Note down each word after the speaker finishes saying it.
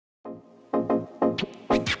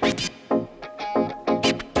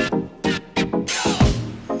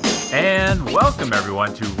Welcome,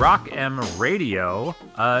 everyone, to Rock M Radio.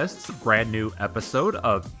 This is a brand new episode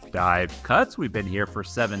of Dive Cuts. We've been here for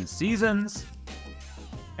 7 seasons.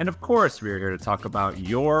 And of course, we are here to talk about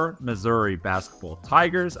your Missouri basketball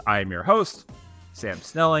Tigers. I am your host, Sam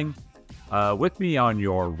Snelling. With me on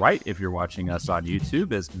your right, if you're watching us on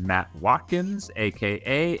YouTube, is Matt Watkins,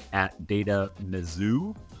 a.k.a. at Data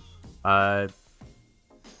Mizzou.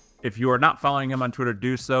 If you are not following him on Twitter,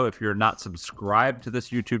 do so. If you're not subscribed to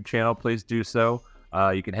this YouTube channel, please do so.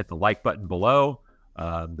 You can hit the like button below.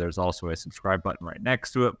 There's also a subscribe button right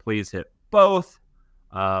next to it. Please hit both,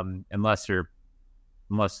 unless it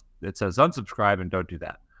says unsubscribe, and don't do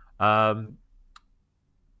that.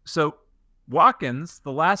 So, Watkins,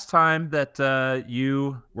 the last time that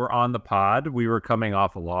you were on the pod, we were coming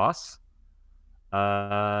off a loss.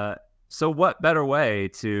 So what better way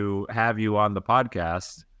to have you on the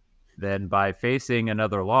podcast than by facing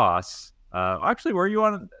another loss? Actually, were you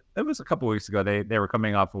on? It was a couple weeks ago. They were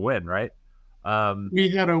coming off a win, right? We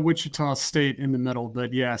had a Wichita State in the middle,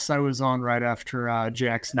 but yes, I was on right after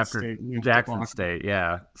Jackson State. Jackson State,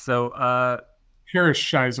 yeah. So Harris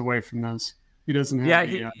shies away from those. He doesn't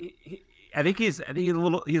have. Yeah, I think he's a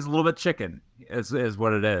little bit chicken. Is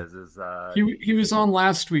what it is. He was on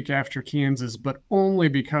last week after Kansas, but only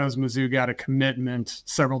because Mizzou got a commitment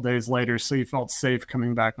several days later, so he felt safe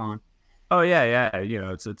coming back on. Oh yeah. You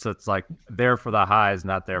know, it's like there for the highs,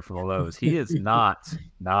 not there for the lows. He is not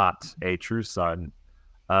a true son.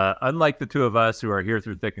 Unlike the two of us who are here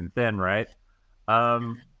through thick and thin, right?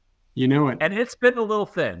 You know it. And it's been a little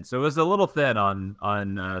thin. So it was a little thin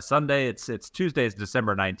on Sunday. It's Tuesday's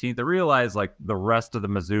December 19th. I realize like the rest of the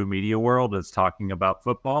Mizzou media world is talking about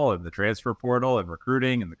football and the transfer portal and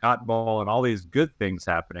recruiting and the Cotton Bowl and all these good things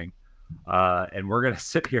happening. And we're going to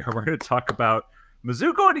sit here. We're going to talk about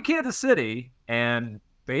Mizzou going to Kansas City and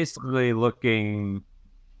basically looking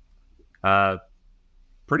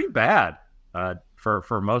pretty bad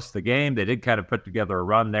for most of the game. They did kind of put together a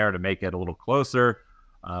run there to make it a little closer.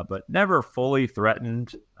 But never fully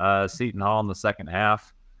threatened Seton Hall in the second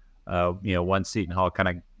half. Once Seton Hall kind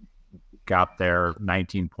of got their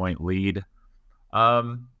 19-point lead.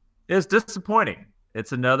 It's disappointing.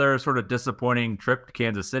 It's another sort of disappointing trip to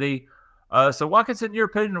Kansas City. So, Watkins, in your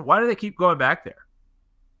opinion, why do they keep going back there?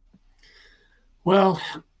 Well,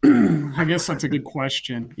 I guess that's a good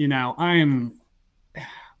question. You know, I'm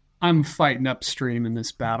fighting upstream in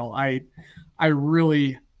this battle. I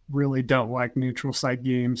really don't like neutral site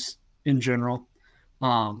games in general.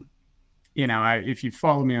 If you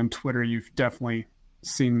follow me on Twitter, you've definitely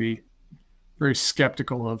seen me very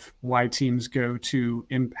skeptical of why teams go to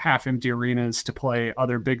half-empty arenas to play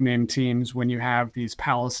other big-name teams when you have these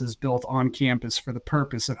palaces built on campus for the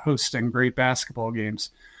purpose of hosting great basketball games.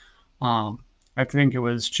 I think it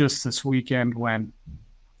was just this weekend when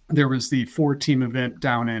there was the 4-team event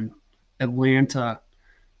down in Atlanta,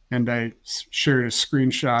 and I shared a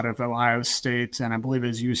screenshot of Ohio State and I believe it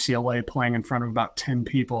was UCLA playing in front of about 10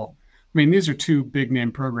 people. I mean, these are two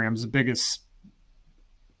big-name programs, the biggest,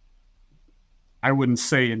 I wouldn't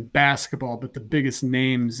say in basketball, but the biggest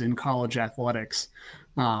names in college athletics.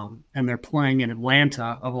 And they're playing in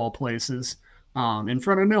Atlanta, of all places, in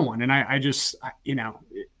front of no one. And I just,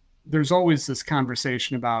 there's always this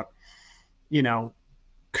conversation about,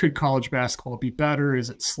 could college basketball be better? Is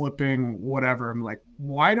it slipping? Whatever. I'm like,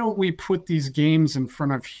 why don't we put these games in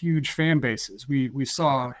front of huge fan bases? We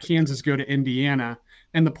saw Kansas go to Indiana,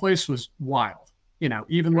 and the place was wild.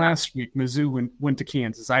 Even last week, Mizzou went to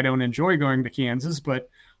Kansas. I don't enjoy going to Kansas, but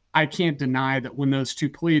I can't deny that when those two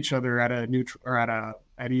play each other at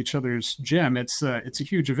at each other's gym, it's a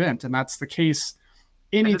huge event, and that's the case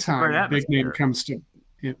anytime a big name comes to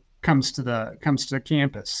the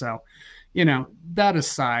campus. So, that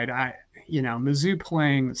aside, Mizzou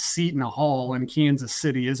playing Seton Hall in Kansas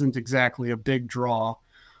City isn't exactly a big draw.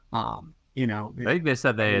 I think they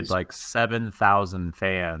said they had like 7,000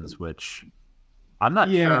 fans, which I'm not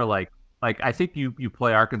sure. Like I think you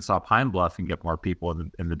play Arkansas Pine Bluff and get more people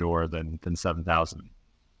in the door than 7,000.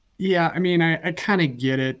 Yeah, I mean, I kind of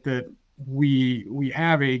get it that we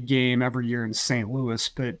have a game every year in St. Louis,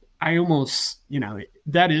 but I almost,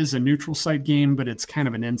 that is a neutral site game, but it's kind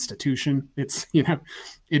of an institution. It's,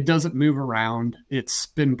 it doesn't move around. It's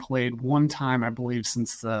been played one time, I believe,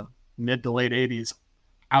 since the mid to late 80s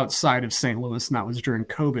outside of St. Louis, and that was during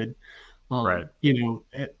COVID. Right.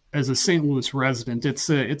 As a St. Louis resident,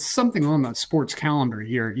 it's something on the sports calendar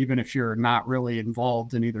here, even if you're not really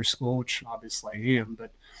involved in either school, which obviously I am,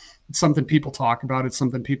 but it's something people talk about. It's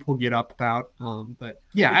something people get up about. But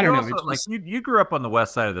yeah, I don't know. Also, like you grew up on the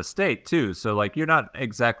west side of the state too, so like you're not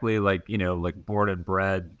exactly like like born and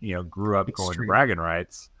bred. Grew up going to bragging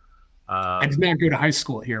rights. I did not go to high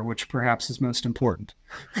school here, which perhaps is most important.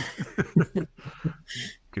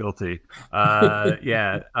 Guilty.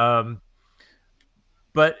 Yeah.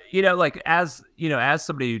 But like as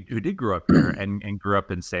somebody who did grow up here and grew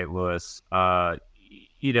up in St. Louis, I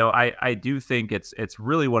do think it's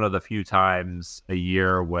really one of the few times a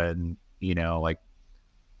year when like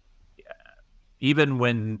even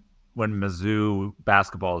when Mizzou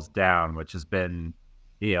basketball is down, which has been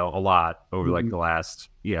a lot over like the last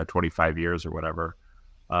 25 years or whatever.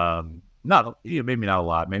 Not maybe not a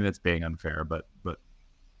lot, maybe that's being unfair, but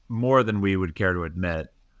more than we would care to admit.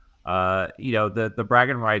 The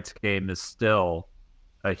bragging rights game is still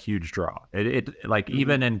a huge draw. It like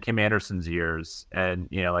even in Kim Anderson's years, and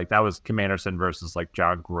like that was Kim Anderson versus like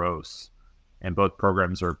John Gross, and both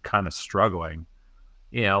programs are kind of struggling.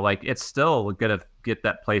 Like it's still gonna get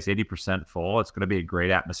that place 80% full. It's gonna be a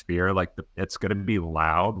great atmosphere. Like it's gonna be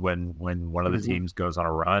loud when one of the teams goes on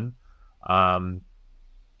a run.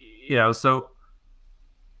 So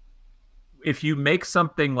if you make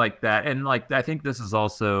something like that, and like I think this is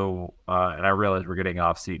also, and I realize we're getting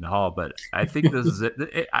off Seton Hall, but I think this is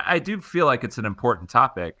it. I do feel like it's an important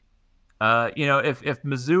topic. If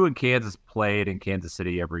Mizzou and Kansas played in Kansas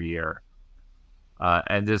City every year,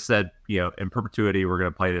 and just said, in perpetuity, we're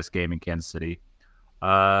going to play this game in Kansas City.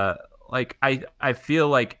 Like I feel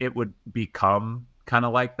like it would become kind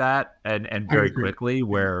of like that, and very quickly,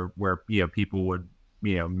 where people would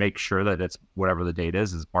make sure that it's whatever the date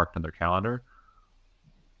is marked on their calendar.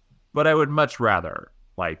 But I would much rather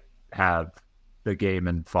like have the game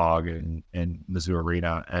in fog in Mizzou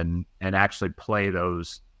Arena and actually play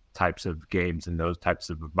those types of games in those types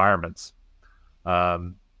of environments. I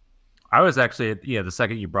was actually, the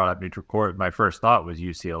second you brought up neutral court, my first thought was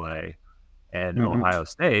UCLA and Ohio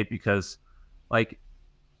State, because like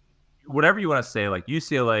whatever you want to say, like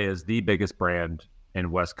UCLA is the biggest brand in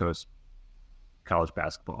West Coast college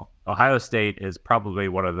basketball. Ohio State is probably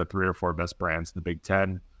one of the 3 or 4 best brands in the Big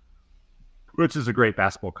Ten, which is a great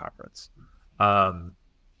basketball conference. And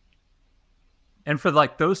for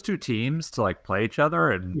like those two teams to like play each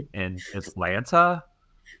other in Atlanta,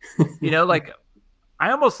 like I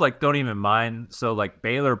almost like don't even mind. So like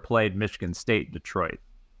Baylor played Michigan State in Detroit.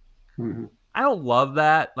 I don't love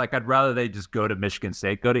that. Like I'd rather they just go to Michigan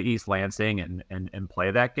State, go to East Lansing and play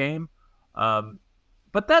that game.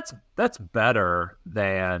 But that's better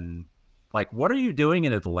than like, what are you doing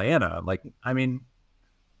in Atlanta? Like, I mean,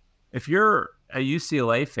 if you're a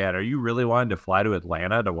UCLA fan, are you really wanting to fly to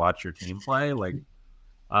Atlanta to watch your team play? Like,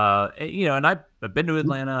 and I've been to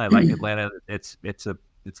Atlanta. I like Atlanta. It's a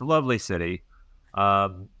lovely city.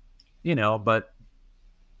 But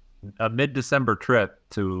a mid-December trip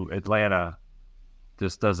to Atlanta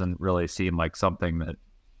just doesn't really seem like something that,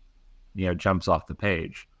 jumps off the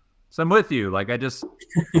page. So I'm with you. Like,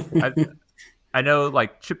 I know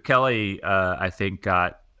like Chip Kelly, I think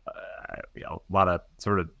got, a lot of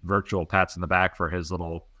sort of virtual pats in the back for his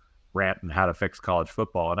little rant on how to fix college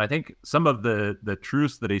football. And I think some of the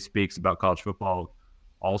truths that he speaks about college football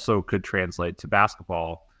also could translate to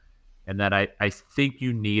basketball. And that I think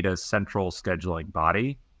you need a central scheduling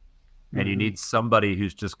body, and you need somebody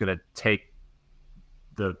who's just going to take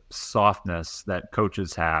the softness that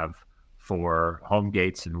coaches have for home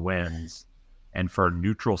gates and wins and for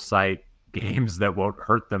neutral site games that won't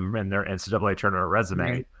hurt them in their NCAA tournament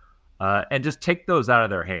resume, and just take those out of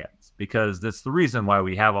their hands, because that's the reason why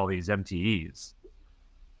we have all these MTEs.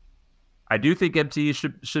 I do think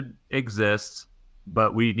MTEs should exist,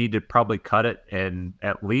 but we need to probably cut it in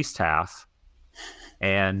at least half,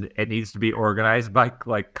 and it needs to be organized by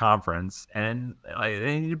like conference, and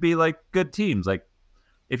they need to be like good teams. Like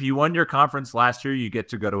if you won your conference last year, you get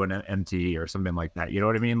to go to an MTE or something like that. You know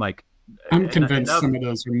what I mean? Like I'm convinced some of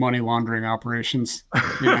those are money laundering operations.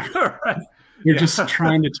 Right. You're just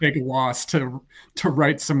trying to take a loss to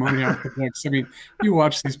write some money off the books. I mean, you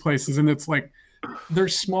watch these places and it's like they're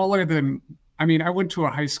smaller than. I mean, I went to a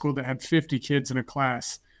high school that had 50 kids in a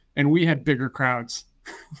class, and we had bigger crowds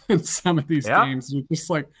than some of these games. You're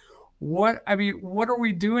just like, what? I mean, what are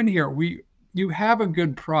we doing here? You have a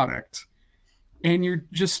good product, and you're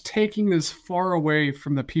just taking this far away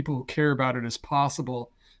from the people who care about it as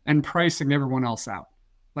possible and pricing everyone else out.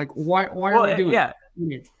 Like, why are we doing it?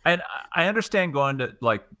 And I understand going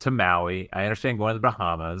to Maui. I understand going to the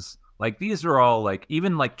Bahamas. Like these are all like,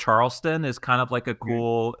 even like Charleston is kind of like a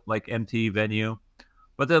cool like MT venue.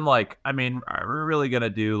 But then like, I mean, are we really going to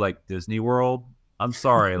do like Disney World? I'm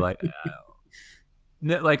sorry. Like,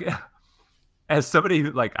 like as somebody who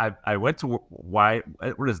like, I went to what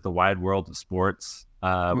is the Wide World of Sports,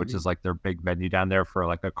 which is like their big venue down there for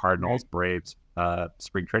like a Cardinals Braves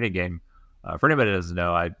spring training game. For anybody that doesn't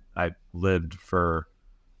know, I lived for,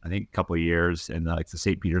 I think, a couple of years in like the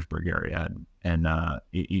St. Petersburg area, and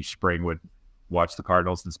each spring would watch the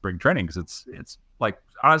Cardinals in spring training, because it's like,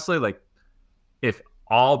 honestly, like if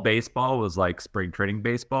all baseball was like spring training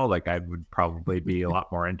baseball, like I would probably be a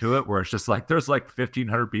lot more into it, where it's just like there's like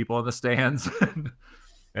 1,500 people in the stands and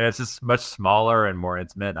it's just much smaller and more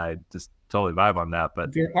intimate. I just totally vibe on that.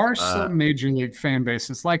 But there are some major league fan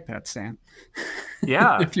bases like that, Sam.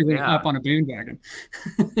 Yeah. If you're up on a bandwagon.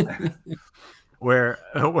 where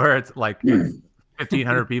it's like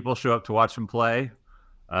 1,500 people show up to watch them play.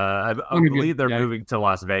 I believe they're moving to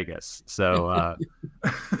Las Vegas. So,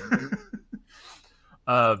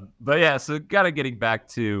 but yeah, so kind of getting back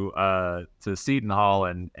to Seton Hall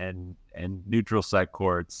and neutral site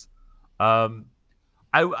courts.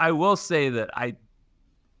 I will say that like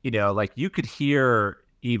you could hear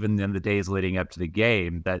even in the days leading up to the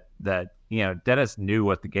game that Dennis knew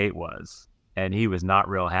what the gate was, and he was not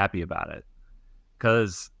real happy about it,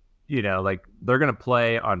 because like they're going to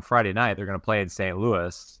play on Friday night. They're going to play in St.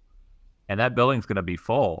 Louis, and that building's going to be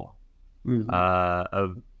full.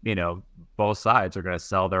 Of both sides are going to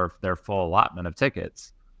sell their full allotment of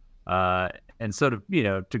tickets. And so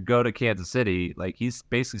to go to Kansas City, like he's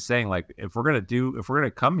basically saying, like, if we're going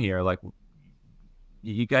to come here, like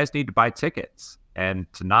you guys need to buy tickets,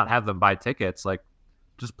 and to not have them buy tickets, like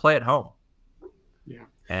just play at home. Yeah.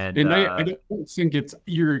 And I don't think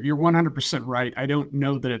you're 100% right. I don't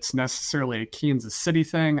know that it's necessarily a Kansas City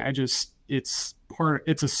thing. It's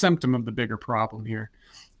a symptom of the bigger problem here.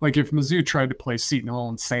 Like if Mizzou tried to play Seton Hall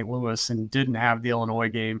in St. Louis and didn't have the Illinois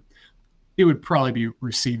game, it would probably be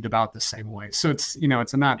received about the same way. So it's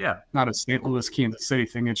not a St. Louis, Kansas City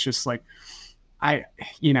thing. It's just like, I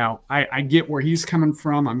get where he's coming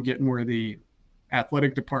from. I'm getting where the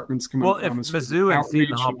athletic department's coming from. Well, if Mizzou and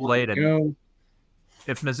Seton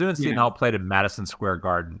Hall played in Madison Square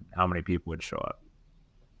Garden, how many people would show up?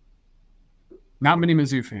 Not many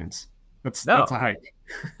Mizzou fans. That's a hike.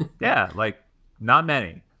 Yeah, like not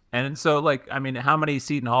many. And so, like, I mean, how many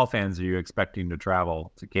Seton Hall fans are you expecting to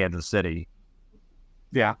travel to Kansas City?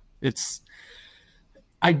 Yeah,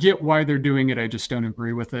 I get why they're doing it. I just don't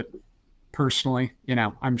agree with it personally.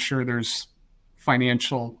 I'm sure there's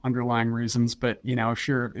financial underlying reasons, but if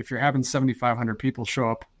you're having 7,500 people show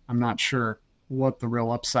up, I'm not sure what the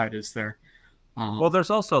real upside is there. Well, there's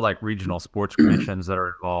also like regional sports commissions that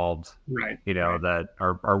are involved, right? That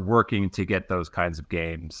are working to get those kinds of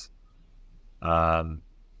games.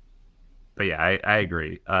 But yeah, I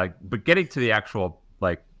agree. But getting to the actual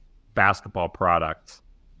like basketball product,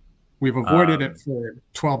 we've avoided it for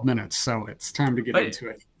 12 minutes, so it's time to get into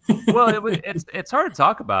it. Well, it's hard to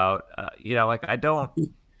talk about. Like I don't.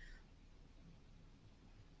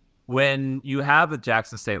 When you have a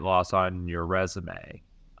Jackson State loss on your resume,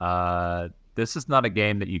 this is not a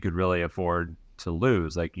game that you could really afford to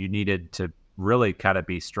lose. Like you needed to really kind of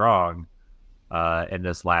be strong in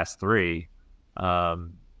this last three.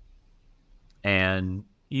 And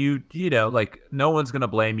like no one's going to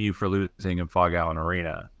blame you for losing in Fog Allen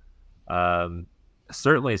Arena.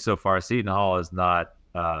 Certainly so far, Seton Hall has not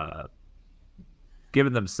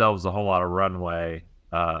given themselves a whole lot of runway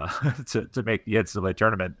to make the NCAA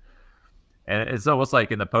tournament. And it's almost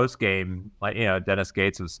like in the post game, like, Dennis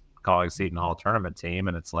Gates was calling Seton Hall tournament team.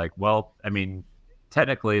 And it's like, well, I mean,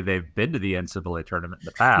 technically they've been to the NCAA tournament in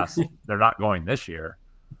the past. They're not going this year.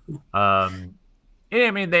 I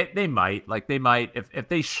mean, they might if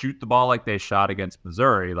they shoot the ball like they shot against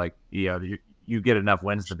Missouri, like, you get enough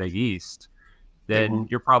wins to Big East, then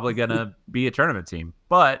you're probably going to be a tournament team.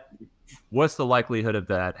 But what's the likelihood of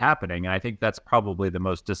that happening? And I think that's probably the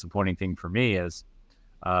most disappointing thing for me is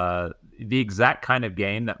the exact kind of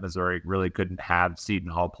game that Missouri really couldn't have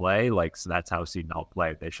Seton Hall play. Like, so that's how Seton Hall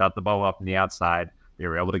played. They shot the ball up on the outside. They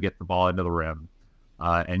were able to get the ball into the rim,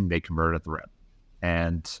 and they converted at the rim.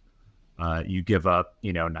 And you give up,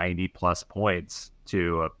 90 plus points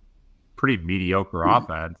to a pretty mediocre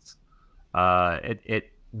offense.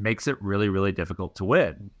 It makes it really, really difficult to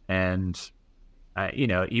win. And,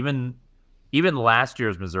 even last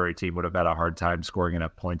year's Missouri team would have had a hard time scoring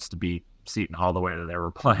enough points to beat Seton Hall the way that they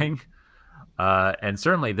were playing. And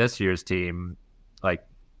certainly this year's team, like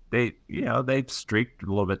they streaked a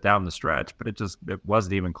little bit down the stretch, but it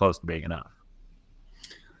wasn't even close to being enough.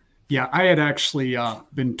 Yeah, I had actually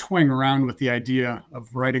been toying around with the idea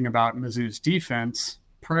of writing about Mizzou's defense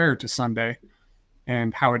prior to Sunday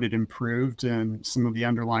and how it had improved and some of the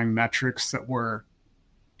underlying metrics that were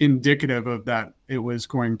indicative of that it was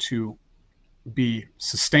going to be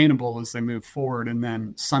sustainable as they move forward. And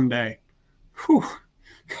then Sunday,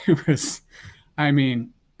 it was, I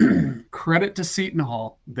mean, credit to Seton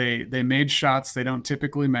Hall. They made shots they don't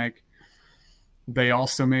typically make. They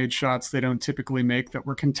also made shots they don't typically make that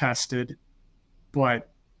were contested, but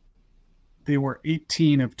they were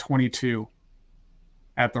 18 of 22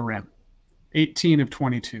 at the rim. 18 of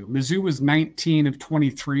 22. Mizzou was 19 of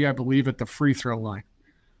 23, I believe, at the free throw line,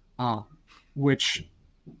 which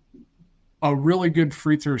a really good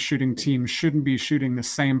free throw shooting team shouldn't be shooting the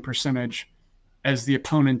same percentage as the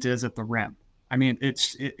opponent is at the rim. I mean,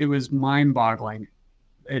 it was mind-boggling.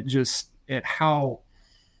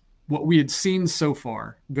 What we had seen so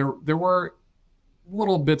far. There were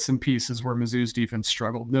little bits and pieces where Mizzou's defense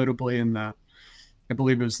struggled, notably in I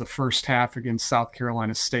believe it was the first half against South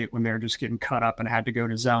Carolina State when they were just getting cut up and had to go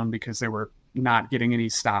to zone because they were not getting any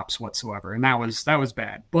stops whatsoever, and that was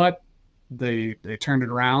bad. But they turned it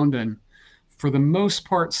around, and for the most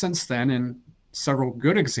part since then, and several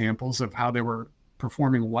good examples of how they were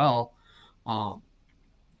performing well.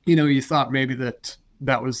 You thought maybe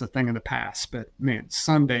that was the thing of the past, but man,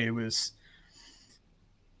 Sunday was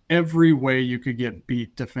every way you could get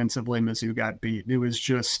beat defensively. Mizzou got beat. It was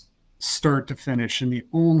just start to finish. And the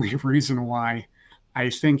only reason why I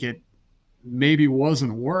think it maybe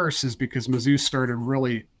wasn't worse is because Mizzou started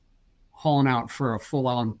really hauling out for a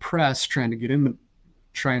full-on press, trying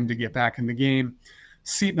to get back in the game.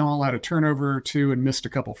 Seton Hall had a turnover or two and missed a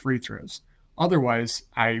couple free throws. Otherwise,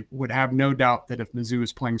 I would have no doubt that if Mizzou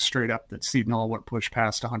was playing straight up, that Seton Hall would push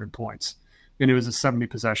past 100 points. And it was a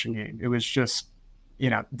 70-possession game. It was just,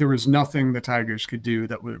 there was nothing the Tigers could do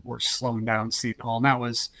that were slowing down Seton Hall. And that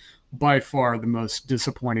was by far the most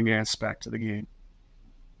disappointing aspect of the game.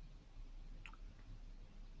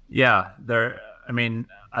 Yeah,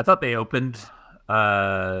 I thought they opened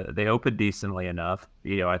decently enough.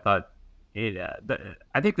 I thought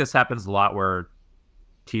I think this happens a lot where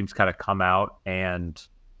teams kind of come out and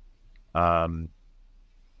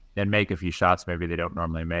make a few shots maybe they don't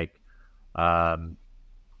normally make.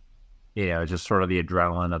 Just sort of the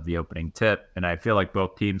adrenaline of the opening tip, and I feel like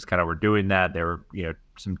both teams kind of were doing that. They were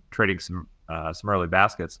trading some early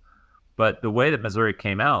baskets, but the way that Missouri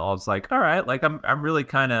came out, I was like, all right, like I'm really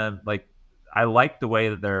kind of like, I like the way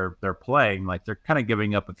that they're playing. Like they're kind of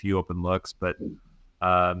giving up a few open looks, but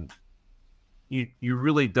you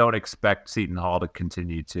really don't expect Seton Hall to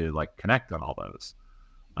continue to like connect on all those.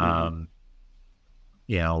 Mm-hmm.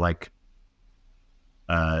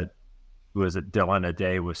 Was it Dylan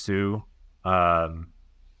Adewasu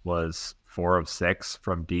was 4 of 6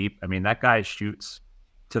 from deep. I mean, that guy shoots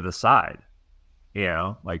to the side,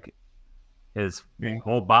 like his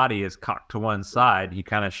whole body is cocked to one side. He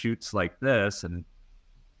kind of shoots like this, and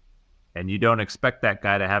you don't expect that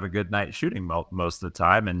guy to have a good night shooting most of the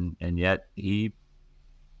time, and yet he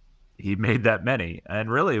made that many. And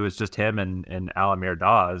really, it was just him and Alamir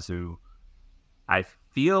Dawes, who I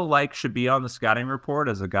feel like should be on the scouting report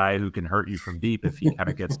as a guy who can hurt you from deep if he kind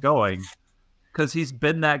of gets going, because he's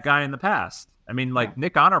been that guy in the past. I mean, like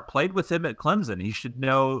Nick Honor played with him at Clemson. He should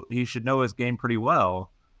know his game pretty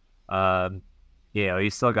well.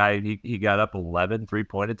 He's still a guy. He got up 11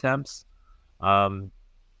 3-point attempts.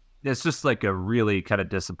 It's just like a really kind of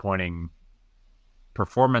disappointing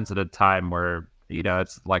performance at a time where,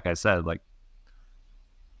 it's like I said, like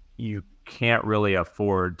you can't really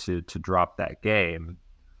afford to drop that game.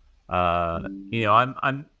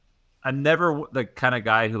 I'm never the kind of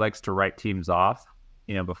guy who likes to write teams off,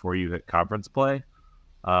 before you hit conference play.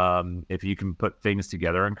 If you can put things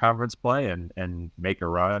together in conference play and make a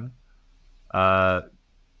run,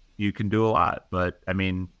 you can do a lot. But I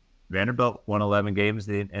mean, Vanderbilt won 11 games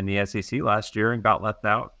in the SEC last year and got left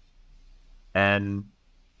out. And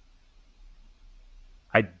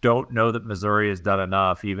I don't know that Missouri has done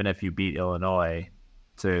enough, even if you beat Illinois,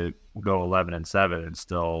 to go 11-7 and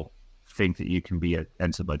still think that you can be an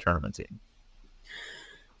NCAA tournament team.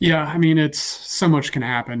 Yeah, I mean, it's so much can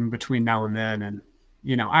happen between now and then, and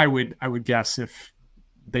I would guess if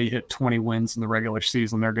they hit 20 wins in the regular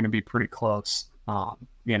season, they're going to be pretty close.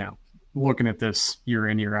 Looking at this year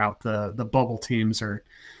in, year out, the bubble teams are.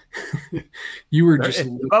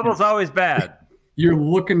 The bubble's always bad. You're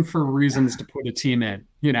looking for reasons to put a team in.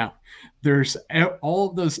 There's all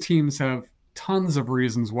of those teams have tons of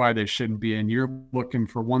reasons why they shouldn't be in. You're looking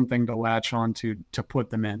for one thing to latch on to put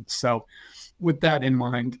them in. So with that in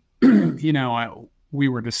mind, we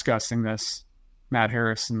were discussing this, Matt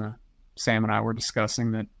Harris and Sam and I were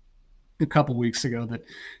discussing that a couple weeks ago, that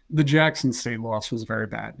the Jackson State loss was very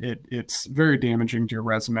bad. It's very damaging to your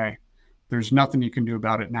resume. There's nothing you can do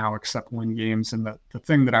about it now except win games. And the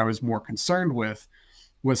thing that I was more concerned with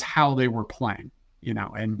was how they were playing,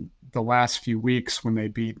 and the last few weeks when they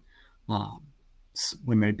beat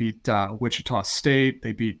when they beat Wichita State,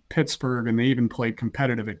 they beat Pittsburgh, and they even played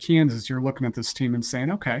competitive at Kansas. You're looking at this team and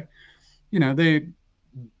saying, okay,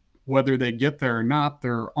 whether they get there or not,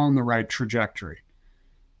 they're on the right trajectory.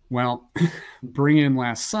 Well, bring in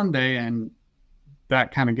last Sunday, and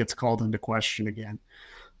that kind of gets called into question again.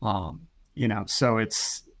 So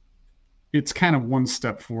it's kind of one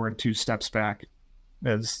step forward, two steps back,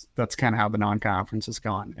 as that's kind of how the non-conference has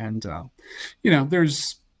gone. And,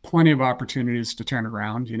 there's plenty of opportunities to turn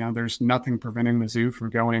around. There's nothing preventing Mizzou from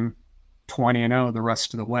going 20-0 the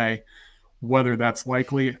rest of the way. Whether that's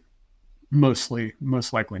likely, most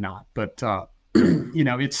likely not. But,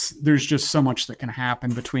 there's just so much that can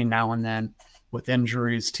happen between now and then with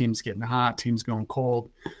injuries, teams getting hot, teams going cold,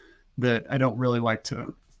 that I don't really like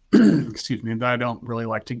to,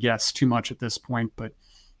 guess too much at this point. But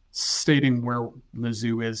stating where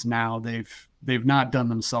Mizzou is now, they've not done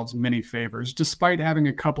themselves many favors, despite having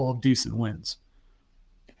a couple of decent wins.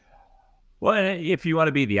 Well, if you want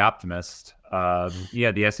to be the optimist,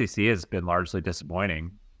 the SEC has been largely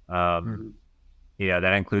disappointing. Yeah,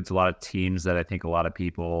 that includes a lot of teams that I think a lot of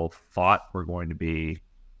people thought were going to be,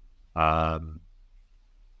 like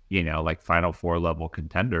Final Four level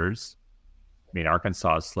contenders. I mean,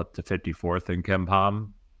 Arkansas slipped to 54th in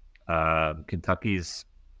KenPom. Kentucky's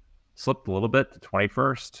slipped a little bit to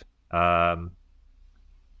 21st.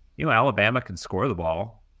 Alabama can score the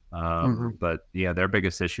ball, but their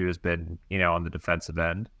biggest issue has been on the defensive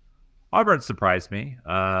end. Auburn surprised me.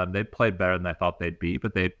 They played better than I thought they'd be,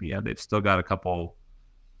 but they've still got a couple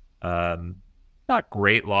not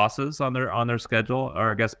great losses on their schedule.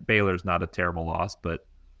 Or I guess Baylor's not a terrible loss, but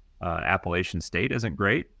Appalachian State isn't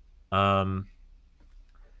great.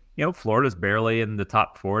 Florida's barely in the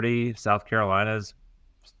top 40. South Carolina's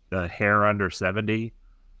a hair under 70.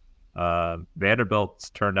 Vanderbilt's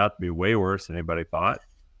turned out to be way worse than anybody thought,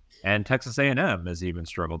 and Texas A&M has even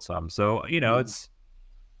struggled some. So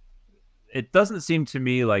it doesn't seem to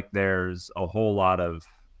me like there's a whole lot of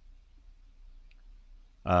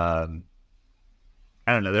I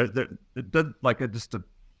don't know. There's like just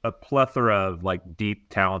a plethora of like deep,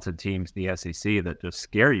 talented teams in the SEC that just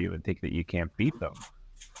scare you and think that you can't beat them.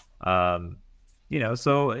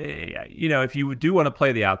 If you do want to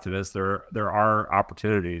play the optimist, there are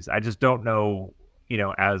opportunities. I just don't know,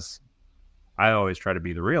 as I always try to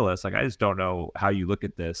be the realist, like I just don't know how you look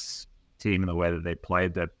at this team and the way that they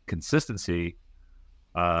played, the consistency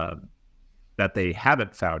that they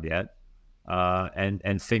haven't found yet,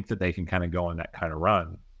 and think that they can kind of go on that kind of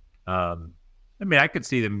run. I could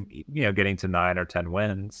see them, getting to 9 or 10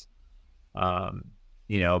 wins, but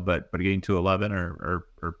getting to 11 or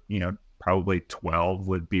probably 12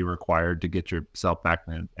 would be required to get yourself back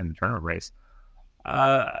in the tournament race.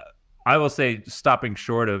 I will say, stopping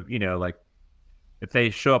short of, if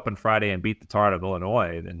they show up on Friday and beat the tar out of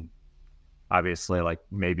Illinois, then obviously,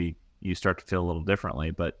 maybe you start to feel a little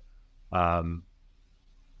differently. But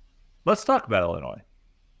let's talk about Illinois.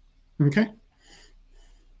 Okay.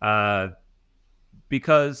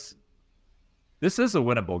 Because this is a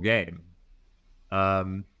winnable game.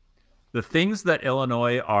 The things that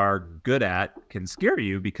Illinois are good at can scare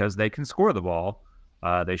you because they can score the ball.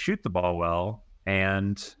 They shoot the ball well,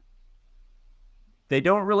 and they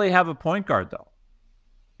don't really have a point guard, though.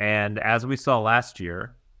 And as we saw last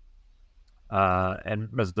year,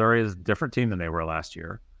 and Missouri is a different team than they were last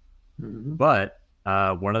year. But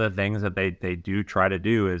one of the things that they do try to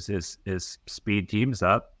do is speed teams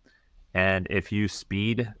up. And if you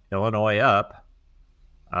speed Illinois up,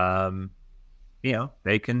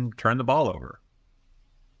 they can turn the ball over.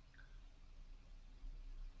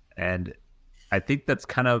 And I think that's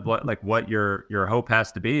kind of what your hope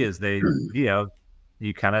has to be, is they, you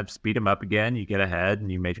kind of speed them up again, you get ahead,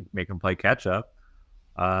 and you make them play catch up.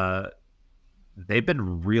 They've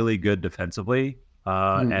been really good defensively,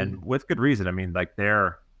 and with good reason. I mean,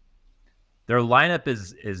 their lineup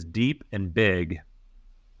is deep and big,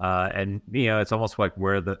 and it's almost like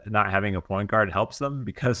where the not having a point guard helps them,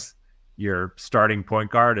 because your starting point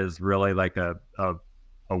guard is really like a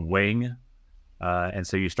wing, and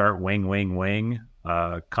so you start wing,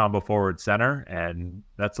 combo forward center, and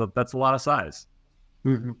that's a lot of size.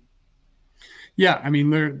 Yeah, I mean,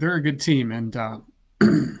 they're a good team, and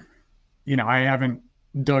I haven't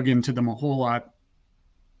dug into them a whole lot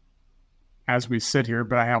as we sit here,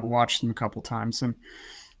 but I have watched them a couple times, and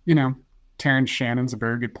Terrence Shannon's a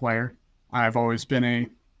very good player. I've always been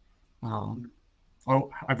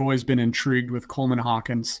intrigued with Coleman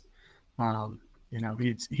Hawkins.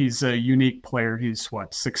 He's a unique player. He's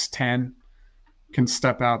 6'10", can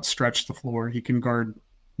step out, stretch the floor. He can guard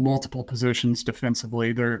multiple positions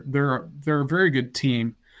defensively. They're a very good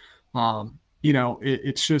team.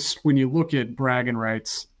 it's just when you look at bragging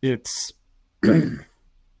rights, it's none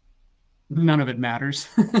of it matters.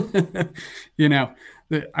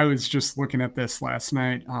 I was just looking at this last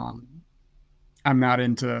night. I'm not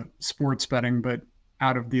into sports betting, but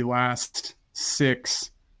out of the last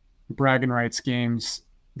 6 bragging rights games,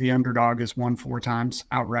 the underdog has won 4 times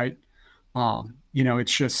outright.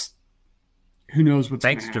 It's just, who knows what's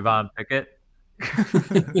Thanks, Javon Pickett.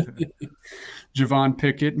 Javon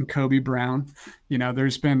Pickett and Kobe Brown.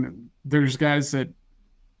 There's guys that,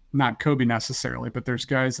 not Kobe necessarily, but there's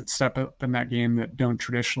guys that step up in that game that don't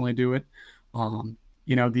traditionally do it.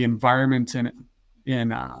 The environment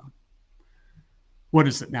in what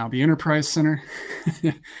is it now? The Enterprise Center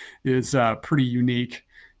is pretty unique.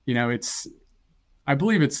 I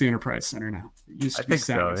believe it's the Enterprise Center now. It used to be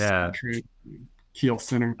so, yeah. Kiel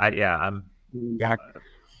Center. I'm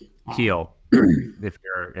Kiel.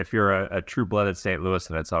 If you're a true-blooded St.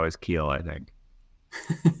 Louisan, it's always Kiel, I think.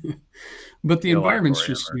 But the environment's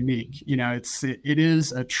just unique. It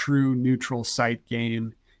is a true neutral site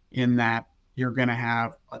game in that you're going to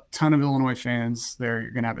have a ton of Illinois fans there.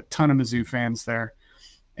 You're going to have a ton of Mizzou fans there.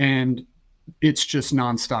 And it's just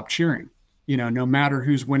nonstop cheering. No matter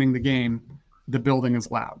who's winning the game, the building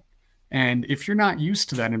is loud. And if you're not used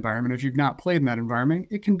to that environment, if you've not played in that environment,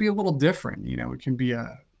 it can be a little different. It can be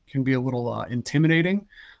a little intimidating.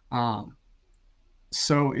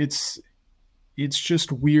 So it's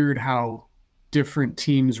just weird how different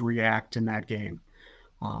teams react in that game.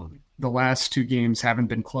 The last 2 games haven't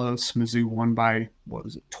been close. Mizzou won by,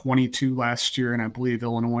 22 last year, and I believe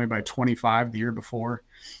Illinois by 25 the year before,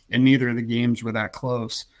 and neither of the games were that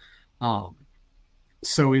close.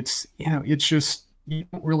 So it's just, you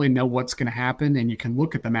don't really know what's going to happen, and you can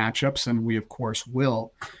look at the matchups, and we of course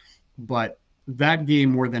will, but that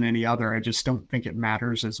game more than any other, I just don't think it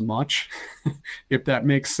matters as much, if that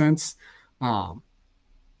makes sense.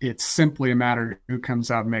 It's simply a matter of who comes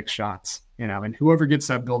out and makes shots, and whoever gets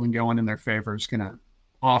that building going in their favor is going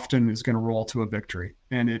to roll to a victory.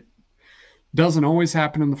 And it doesn't always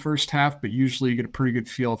happen in the first half, but usually you get a pretty good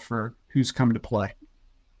feel for who's coming to play.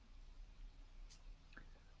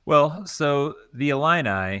 Well, so the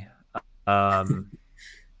Illini, so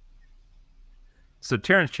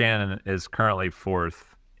Terrence Shannon is currently 4th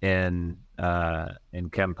in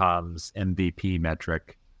KenPom's MVP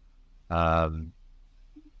metric on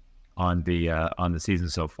the season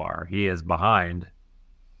so far. He is behind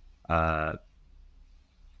PJ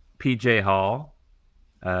Hall,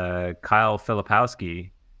 Kyle Filipowski,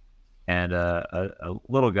 and a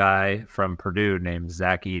little guy from Purdue named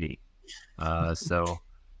Zach Edey. So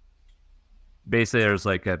basically, there's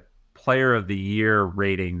like a player of the year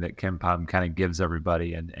rating that KenPom kind of gives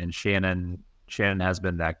everybody, and Shannon has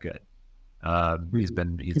been that good. He's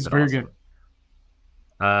been very awesome.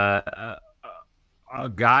 Good. A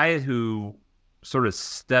guy who sort of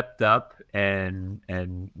stepped up and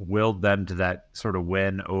willed them to that sort of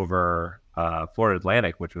win over Florida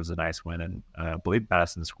Atlantic, which was a nice win, and I believe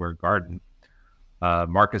Madison Square Garden.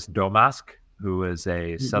 Marcus Domask, who is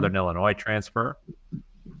a Southern Illinois transfer.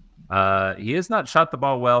 He has not shot the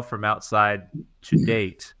ball well from outside to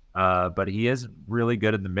date, but he is really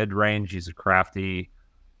good in the mid-range. He's a crafty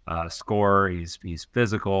scorer. He's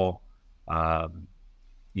physical.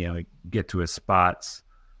 Get to his spots.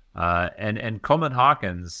 And Coleman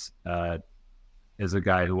Hawkins is a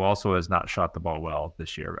guy who also has not shot the ball well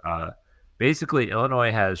this year. Basically,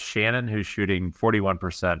 Illinois has Shannon, who's shooting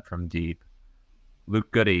 41% from deep, Luke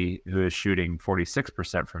Goody, who is shooting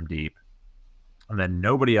 46% from deep, and then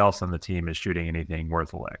nobody else on the team is shooting anything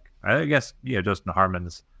worth a lick. I guess Justin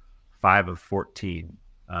Harmon's 5 of 14,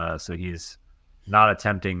 so he's not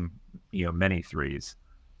attempting many threes.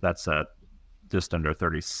 That's just under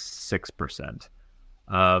 36%.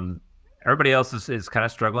 Everybody else is kind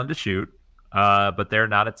of struggling to shoot, but they're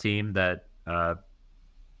not a team that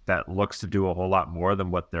looks to do a whole lot more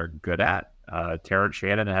than what they're good at. Terrence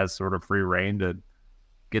Shannon has sort of free reign to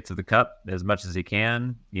get to the cup as much as he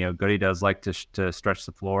can. Goody does like to stretch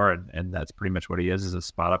the floor, and that's pretty much what he is a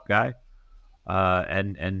spot-up guy.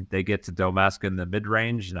 And they get to Domask in the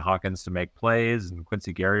mid-range and Hawkins to make plays, and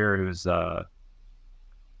Quincy Guerrier, who's an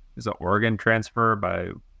Oregon transfer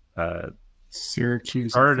by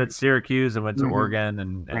Syracuse. Started at Syracuse and went to Oregon,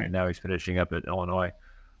 and Right. now he's finishing up at Illinois.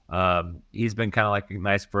 He's been kind of like a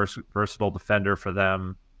nice versatile defender for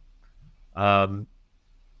them.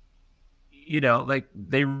 Like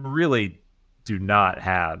they really do not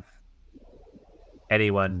have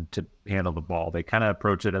anyone to handle the ball. They kind of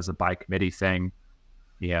approach it as a by committee thing.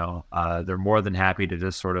 They're more than happy to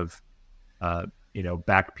just sort of,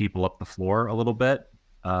 back people up the floor a little bit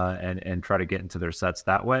and try to get into their sets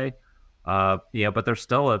that way. But they're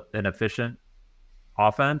still an efficient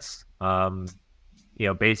offense.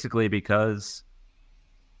 Basically because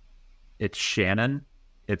it's Shannon,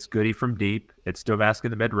 it's Goody from deep, it's Domask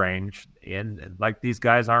in the mid range, and like these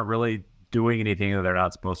guys aren't really doing anything that they're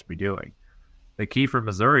not supposed to be doing. The key for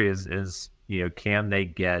Missouri is can they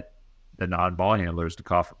get the non-ball handlers to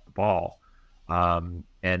cough up the ball,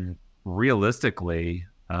 and realistically,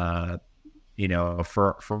 for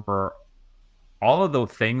all of the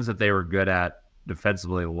things that they were good at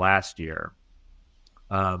defensively last year,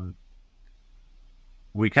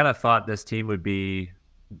 we kind of thought this team would be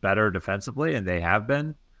better defensively, and they have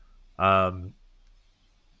been.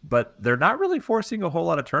 But they're not really forcing a whole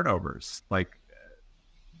lot of turnovers. Like,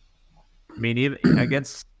 I mean, even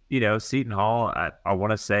against, Seton Hall, I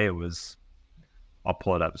want to say it was, I'll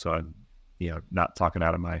pull it up so I'm, not talking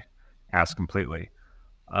out of my ass completely.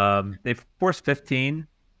 They forced 15.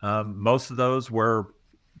 Most of those were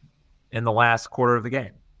in the last quarter of the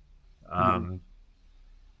game.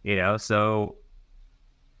 So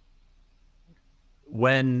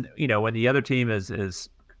when the other team is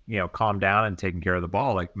calmed down and taking care of the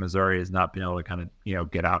ball, like Missouri has not been able to kind of,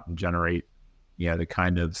 get out and generate, the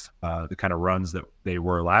kind of runs that they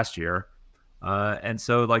were last year. And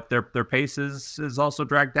so like their pace is also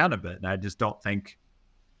dragged down a bit. And I just don't think,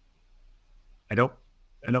 I don't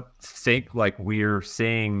think like we're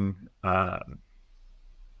seeing kind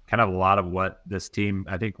of a lot of what this team,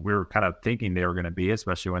 I think we were kind of thinking they were going to be,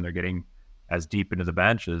 especially when they're getting as deep into the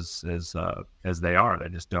bench as they are.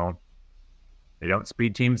 They don't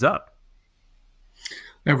speed teams up.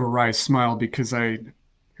 I have a wry smile because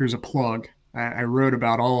here's a plug. I wrote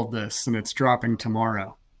about all of this, and it's dropping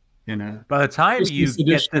tomorrow. By the time you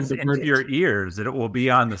get this into your ears, it will be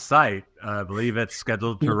on the site. I believe it's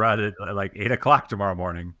scheduled to run at like 8:00 tomorrow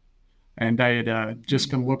morning. And I had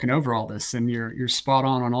just been looking over all this, and you're spot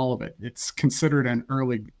on all of it. It's considered an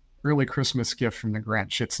early Christmas gift from the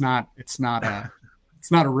Grinch. It's not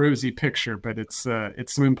a rosy picture, but it's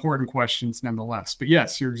some important questions nonetheless. But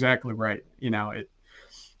yes, you're exactly right.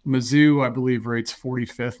 Mizzou, I believe, rates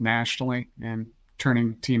 45th nationally and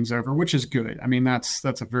turning teams over, which is good. I mean, that's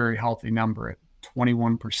a very healthy number at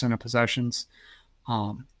 21% of possessions.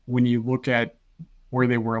 When you look at where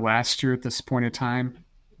they were last year at this point in time,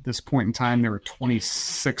 they were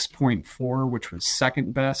 26.4, which was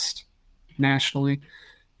second best nationally.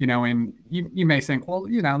 And you may think, well,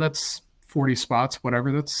 that's 40 spots,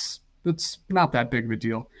 whatever. That's not that big of a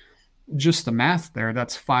deal. Just the math there,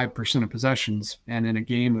 that's 5% of possessions. And in a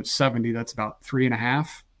game of 70, that's about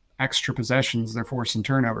 3.5 extra possessions they're forcing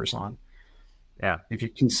turnovers on. Yeah. If you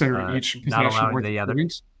consider each possession worth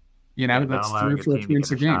points, that's 3 or 4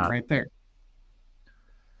 points a game right there.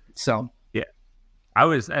 So yeah,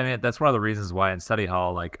 that's one of the reasons why in study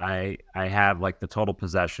hall, like I have like the total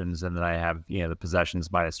possessions, and then I have, the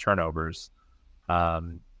possessions minus turnovers.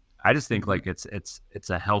 I just think like it's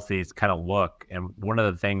a healthy kind of look. And one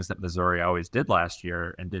of the things that Missouri always did last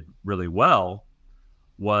year and did really well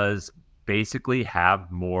was basically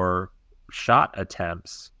have more shot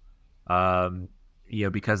attempts,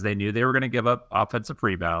 because they knew they were going to give up offensive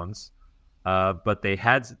rebounds, but they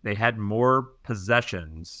had more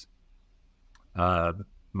possessions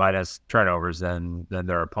minus turnovers than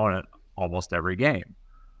their opponent almost every game,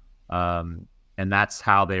 and that's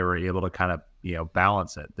how they were able to kind of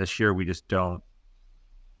balance it. This year we just don't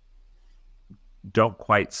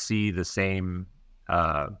quite see the same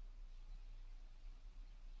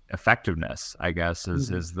effectiveness, I guess,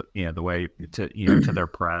 is the the way to to their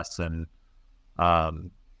press. And I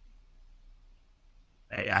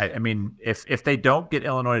mean, if they don't get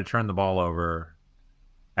Illinois to turn the ball over,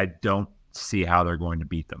 I don't see how they're going to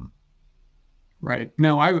beat them. Right.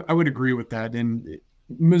 No, I would agree with that. And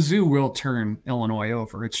Mizzou will turn Illinois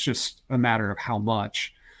over. It's just a matter of how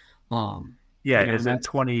much. Is it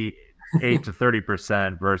 28 to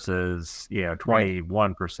 30% versus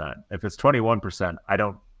 21%? If it's 21%, I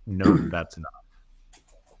don't know that's enough.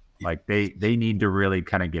 Like they need to really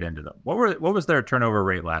kind of get into them. What was their turnover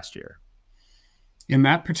rate last year? In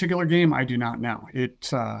that particular game, I do not know.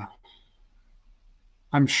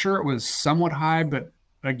 I'm sure it was somewhat high, but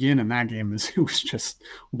again, in that game, it was just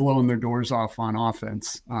blowing their doors off on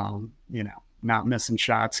offense. Not missing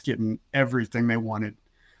shots, getting everything they wanted.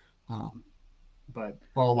 But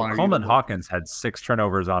Coleman Hawkins had 6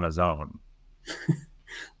 turnovers on his own.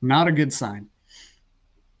 Not a good sign.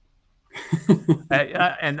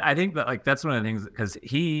 And I think that that's one of the things, because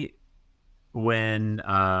when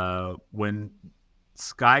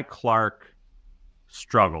Sky Clark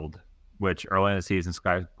struggled, which early in the season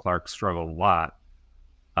Sky Clark struggled a lot.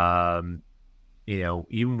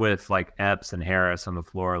 even with like Epps and Harris on the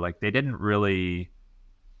floor, like they didn't really,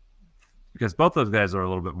 because both those guys are a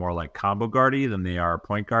little bit more like combo guardy than they are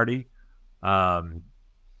point guardy.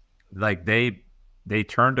 Like they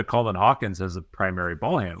turned to Coleman Hawkins as a primary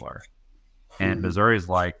ball handler, and Missouri's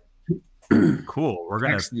like, cool, we're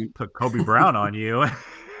gonna put Kobe Brown on you,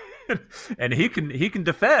 and he can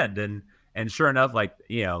defend, and sure enough, like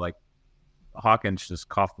Hawkins just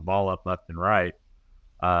coughed the ball up left and right.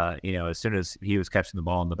 As soon as he was catching the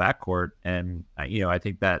ball in the backcourt, and I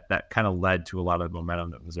think that kind of led to a lot of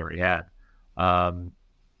momentum that Missouri had.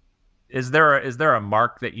 Is there a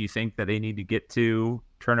mark that you think that they need to get to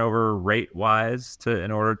turnover rate wise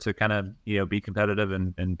in order to kind of be competitive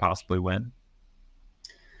and possibly win?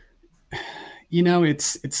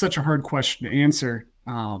 It's such a hard question to answer.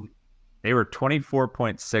 They were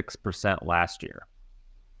 24.6% last year.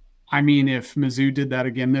 I mean, if Mizzou did that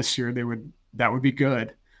again this year, that would be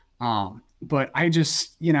good. But I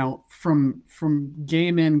just, from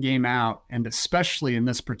game in, game out, and especially in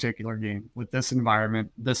this particular game with this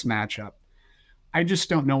environment, this matchup, I just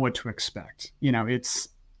don't know what to expect.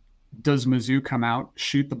 Does Mizzou come out,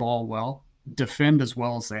 shoot the ball well, defend as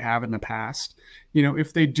well as they have in the past?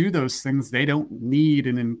 If they do those things, they don't need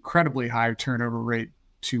an incredibly high turnover rate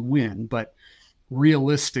to win. But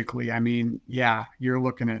realistically, I mean, yeah, you're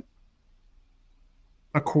looking at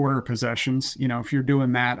a quarter possessions. If you're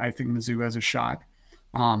doing that, I think Mizzou has a shot.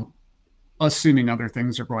 Assuming other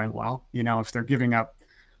things are going well. If they're giving up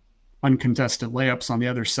uncontested layups on the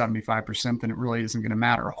other 75%, then it really isn't going to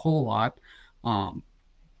matter a whole lot.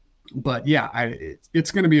 But yeah,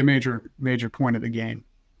 it's going to be a major point of the game,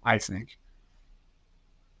 I think.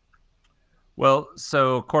 Well,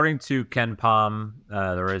 so according to Ken Pom,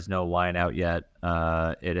 there is no line out yet.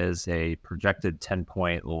 It is a projected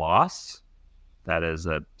 10-point loss. That is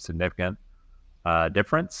a significant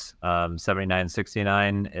difference.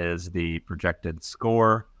 79-69 is the projected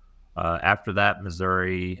score. After that,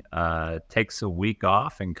 Missouri takes a week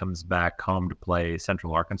off and comes back home to play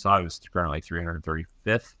Central Arkansas, who's currently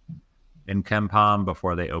 335th in KenPom,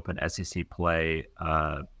 before they open SEC play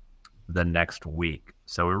the next week.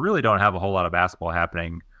 So we really don't have a whole lot of basketball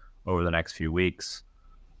happening over the next few weeks.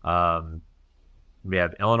 We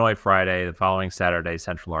have Illinois Friday, the following Saturday,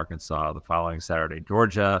 Central Arkansas, the following Saturday,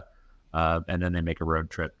 Georgia, and then they make a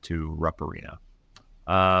road trip to Rupp Arena.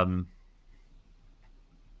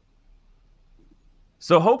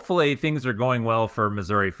 So hopefully things are going well for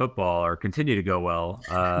Missouri football, or continue to go well,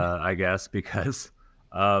 I guess, because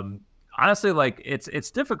honestly, like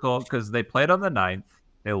it's difficult because they played on the 9th,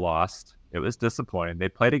 they lost. It was disappointing. They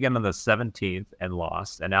played again on the 17th and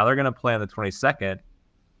lost, and now they're going to play on the 22nd.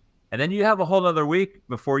 And then you have a whole other week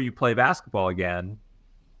before you play basketball again.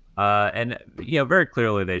 And, very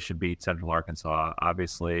clearly they should beat Central Arkansas.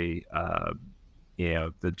 Obviously,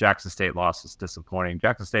 the Jackson State loss is disappointing.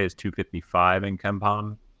 Jackson State is 255 in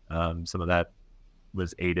KenPom. Some of that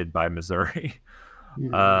was aided by Missouri.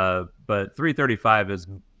 But 335 is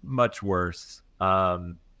much worse.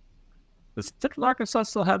 Does Central Arkansas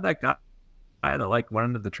still have that guy that went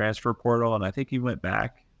into the transfer portal, and I think he went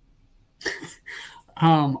back?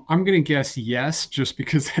 I'm going to guess yes, just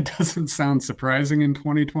because that doesn't sound surprising in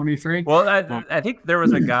 2023. Well, I think there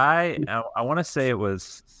was a guy, I want to say it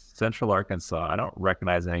was Central Arkansas. I don't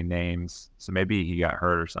recognize any names, so maybe he got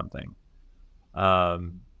hurt or something.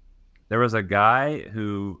 There was a guy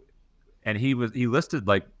and he listed,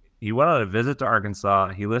 he went on a visit to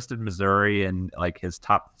Arkansas. He listed Missouri in his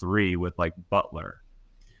top 3 with Butler,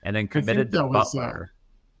 and then committed to Butler.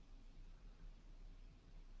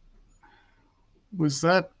 Was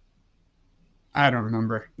that? I don't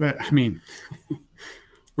remember. But I mean,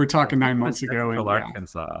 we're talking 9 months ago. In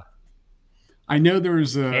Arkansas. I know there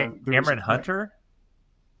was a Cameron Hunter.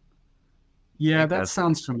 Yeah, that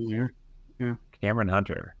sounds familiar. Yeah, Cameron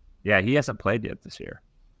Hunter. Yeah, he hasn't played yet this year.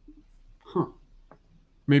 Huh.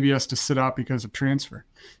 Maybe he has to sit out because of transfer.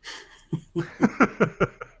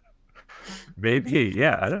 Maybe.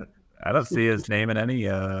 Yeah, I don't see his name in any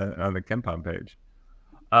on the KenPom page.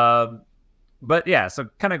 But yeah, so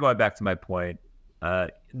kind of going back to my point,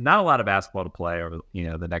 not a lot of basketball to play over,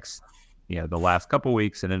 the next, the last couple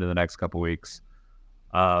weeks and into the next couple weeks.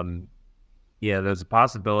 There's a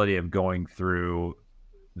possibility of going through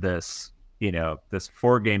this, this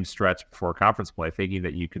 4-game stretch before conference play, thinking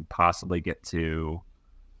that you could possibly get to,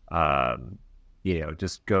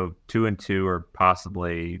 just go 2-2 or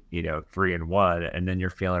possibly, 3-1, and then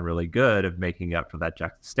you're feeling really good of making up for that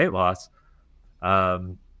Jackson State loss.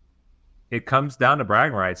 It comes down to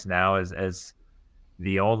bragging rights now as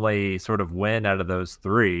the only sort of win out of those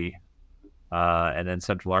 3, and then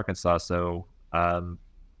Central Arkansas. So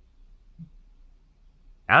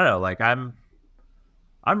I don't know. Like I'm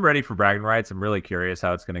ready for bragging rights. I'm really curious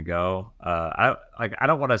how it's going to go. I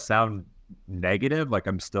don't want to sound negative. Like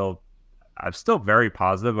I'm still very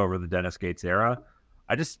positive over the Dennis Gates era.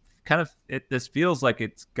 I just kind of this feels like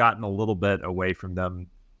it's gotten a little bit away from them.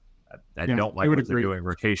 I don't like what they're doing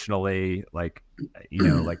rotationally. Like,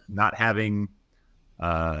 like not having,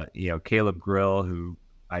 Caleb Grill, who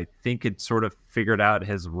I think had sort of figured out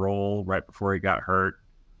his role right before he got hurt.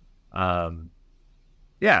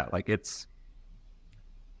 Like it's,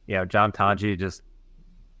 John Tonji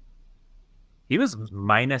he was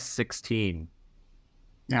minus 16.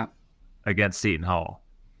 Yeah. Against Seton Hall.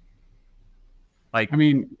 Like, I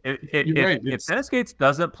mean, if Dennis Gates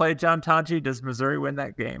doesn't play John Tonji, does Missouri win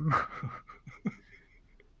that game?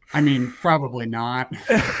 I mean, probably not.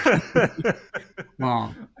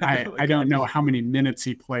 Well, I don't know how many minutes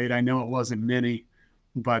he played. I know it wasn't many,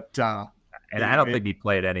 but and I don't think he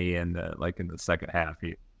played any in the second half.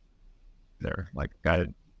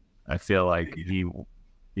 I feel like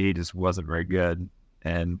he just wasn't very good,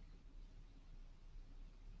 and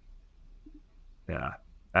yeah.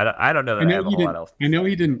 I don't know that I have a whole lot else. I know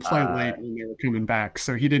he didn't play late when they were coming back,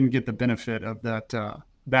 so he didn't get the benefit of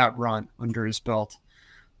that run under his belt.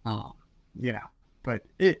 But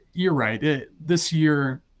you're right. This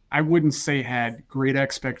year, I wouldn't say had great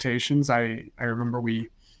expectations. I remember we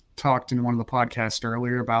talked in one of the podcasts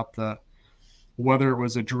earlier about whether it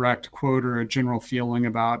was a direct quote or a general feeling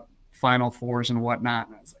about Final Fours and whatnot.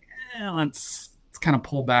 And I was like, let's kind of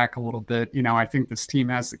pull back a little bit. I think this team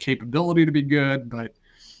has the capability to be good, but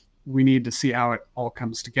we need to see how it all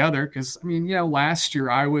comes together. Because last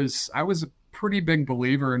year I was a pretty big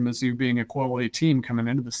believer in Mizzou being a quality team coming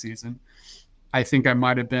into the season. I think I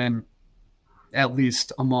might have been, at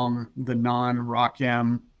least among the non-Rock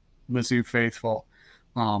M Mizzou faithful,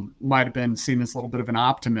 might have been seen as a little bit of an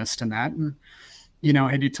optimist in that. And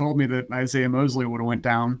had you told me that Isaiah Mosley would have went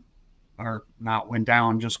down, or not went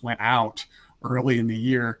down, just went out early in the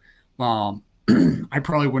year, I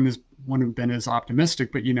probably wouldn't have been as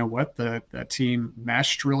optimistic. But you know what? That team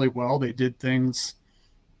meshed really well. They did things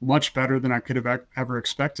much better than I could have ever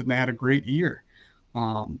expected, and they had a great year.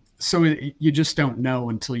 So you just don't know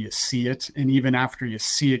until you see it. And even after you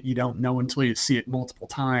see it, you don't know until you see it multiple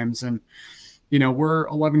times. And, we're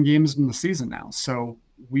 11 games in the season now. So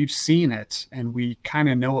we've seen it, and we kind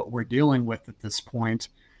of know what we're dealing with at this point.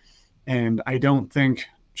 And I don't think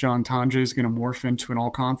John Tonje is going to morph into an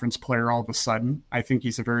all-conference player all of a sudden. I think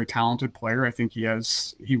he's a very talented player. I think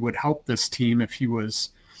he would help this team if he was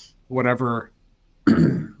whatever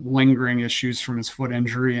lingering issues from his foot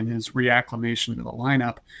injury and his reacclimation to the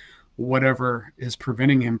lineup, whatever is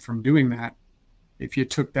preventing him from doing that. If you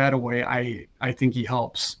took that away, I think he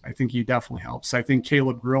helps. I think he definitely helps. I think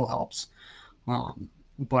Caleb Grill helps.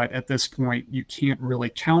 But at this point, you can't really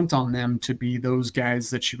count on them to be those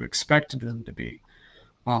guys that you expected them to be,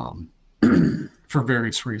 for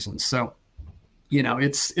various reasons. So,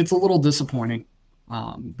 it's a little disappointing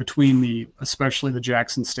between especially the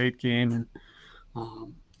Jackson State game and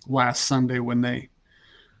last Sunday when they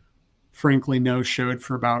frankly no-showed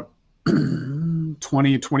for about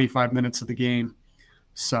 20, 25 minutes of the game.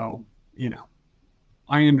 So,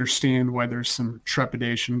 I understand why there's some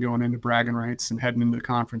trepidation going into bragging rights and heading into the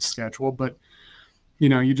conference schedule, but,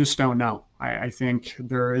 you just don't know. I think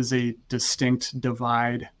there is a distinct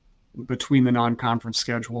divide between the non-conference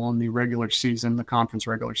schedule and the conference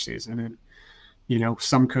regular season. And,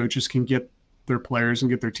 some coaches can get their players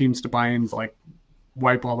and get their teams to buy in, like,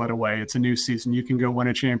 wipe all that away. It's a new season. You can go win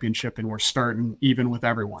a championship, and we're starting even with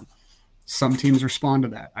everyone. Some teams respond to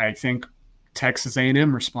that. I think Texas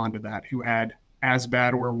A&M responded to that, who had as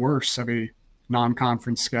bad or worse of a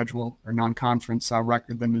non-conference schedule or non-conference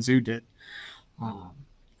record than Mizzou did.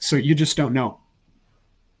 So you just don't know,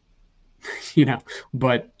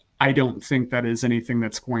 but I don't think that is anything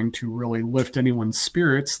that's going to really lift anyone's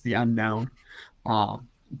spirits, the unknown.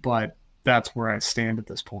 But that's where I stand at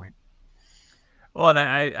this point. Well, and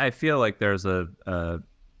I feel like there's a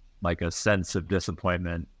sense of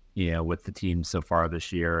disappointment, with the team so far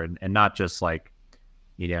this year, and not just like,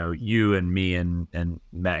 you and me and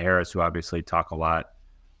Matt Harris, who obviously talk a lot,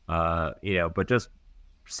 but just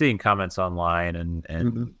seeing comments online and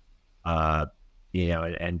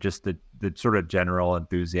and just the sort of general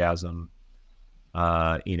enthusiasm,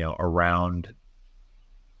 around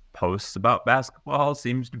posts about basketball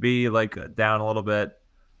seems to be like down a little bit.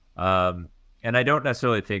 And I don't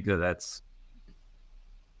necessarily think that's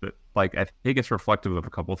like, I think it's reflective of a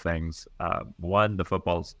couple things. One, the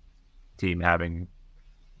football team having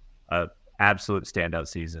an absolute standout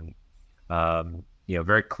season.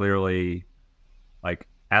 Very clearly, like,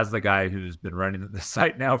 as the guy who's been running the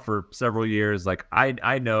site now for several years, like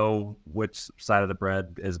I know which side of the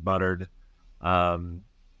bread is buttered. Football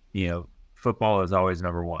is always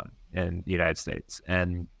number one in the United States,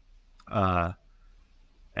 and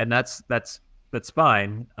that's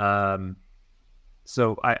fine.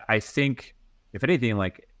 So I think if anything,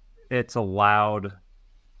 like it's allowed,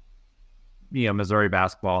 Missouri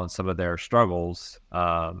basketball and some of their struggles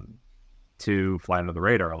to fly under the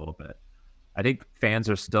radar a little bit. I think fans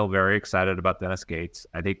are still very excited about Dennis Gates.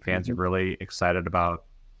 I think fans are really excited about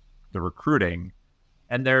the recruiting.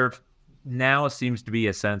 And there now seems to be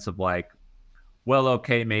a sense of like, well,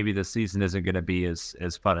 okay, maybe the season isn't going to be as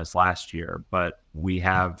fun as last year, but we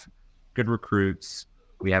have good recruits.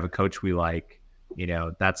 We have a coach we like.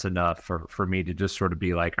 That's enough for me to just sort of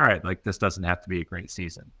be like, all right, like this doesn't have to be a great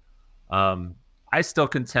season. I still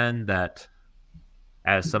contend that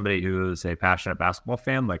as somebody who is a passionate basketball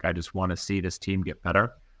fan, like I just want to see this team get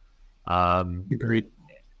better. Agreed.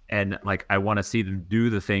 And like I want to see them do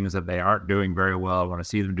the things that they aren't doing very well. I want to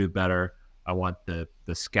see them do better. I want the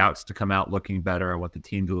scouts to come out looking better. I want the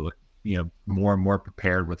team to look, more and more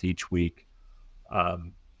prepared with each week.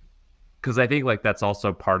 Because I think like that's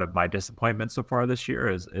also part of my disappointment so far this year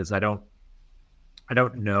is I don't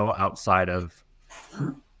know outside of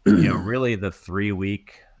really the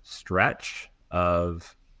 3-week stretch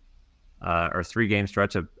of or 3-game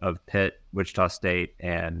stretch of Pitt, Wichita State,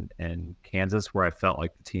 and Kansas, where I felt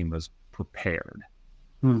like the team was prepared.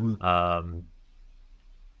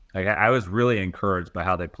 Like I was really encouraged by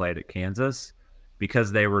how they played at Kansas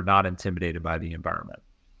because they were not intimidated by the environment,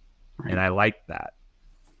 and I liked that.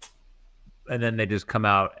 And then they just come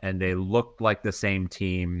out and they looked like the same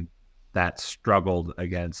team that struggled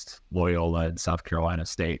against Loyola and South Carolina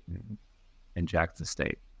State and Jackson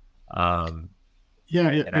State. I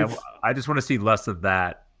just want to see less of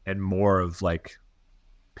that and more of like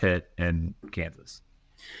Pitt and Kansas.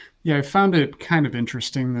 Yeah, I found it kind of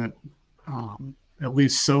interesting that, at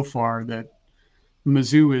least so far, that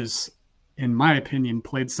Mizzou is, in my opinion,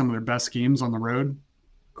 played some of their best games on the road.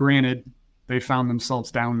 Granted, they found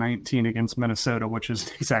themselves down 19 against Minnesota, which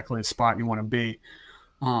is exactly a spot you want to be.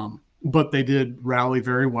 But they did rally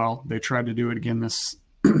very well. They tried to do it again this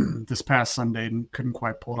past Sunday and couldn't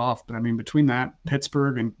quite pull it off. But I mean, between that,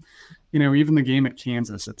 Pittsburgh, and even the game at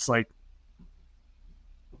Kansas, it's like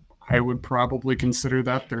I would probably consider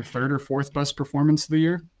that their third or fourth best performance of the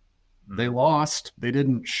year. They lost. They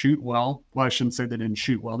didn't shoot well. Well, I shouldn't say they didn't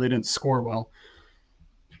shoot well. They didn't score well.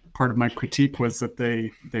 Part of my critique was that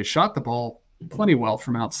they shot the ball plenty well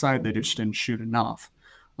from outside. They just didn't shoot enough.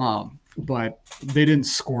 But they didn't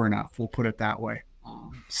score enough. We'll put it that way.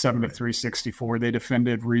 7-3-64. They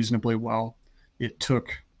defended reasonably well. It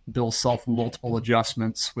took Bill Self multiple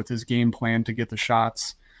adjustments with his game plan to get the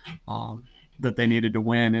shots that they needed to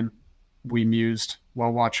win. And we mused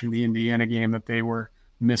while watching the Indiana game that they were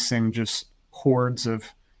missing just hordes of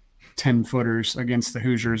 10-footers against the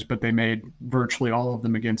Hoosiers, but they made virtually all of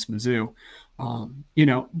them against Mizzou.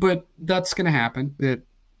 But that's going to happen.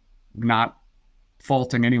 Not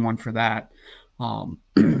faulting anyone for that.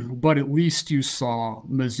 But at least you saw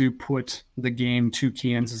Mizzou put the game to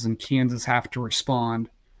Kansas, and Kansas have to respond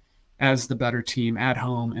as the better team at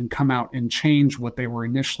home and come out and change what they were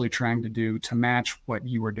initially trying to do to match what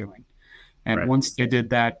you were doing. And once they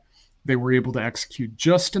did that, they were able to execute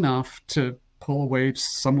just enough to pull away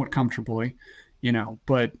somewhat comfortably,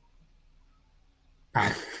 but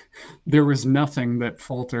there was nothing that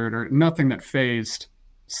faltered or nothing that phased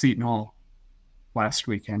Seton Hall last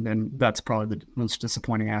weekend. And that's probably the most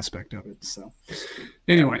disappointing aspect of it. So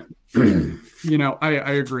anyway,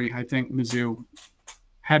 I agree. I think Mizzou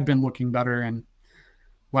had been looking better, and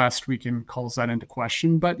last weekend calls that into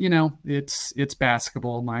question, but it's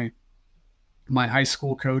basketball. My high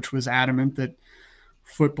school coach was adamant that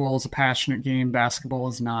football is a passionate game. Basketball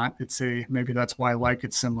is not. Maybe that's why I like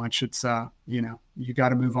it so much. It's, you got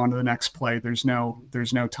to move on to the next play. There's no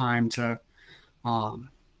time to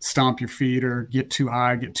stomp your feet or get too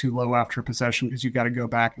high, get too low after a possession, because you got to go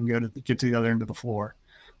back and get to the other end of the floor.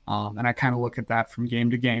 And I kind of look at that from game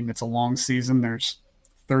to game. It's a long season. There's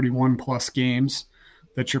 31 plus games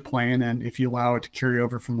that you're playing. And if you allow it to carry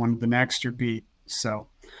over from one to the next, you're beat. So,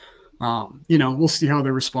 we'll see how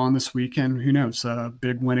they respond this weekend. Who knows? A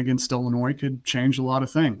big win against Illinois could change a lot of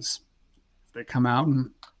things. If they come out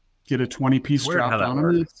and get a 20-piece drop on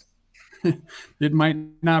them, it might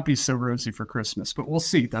not be so rosy for Christmas, but we'll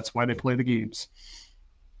see. That's why they play the games.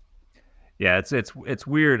 Yeah, it's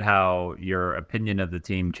weird how your opinion of the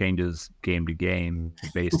team changes game to game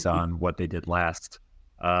based on what they did last.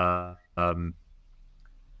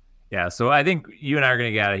 Yeah, so I think you and I are going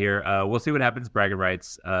to get out of here. We'll see what happens. Bragging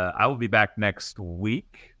rights. I will be back next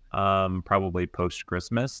week, probably post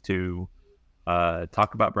Christmas, to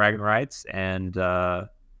talk about bragging rights and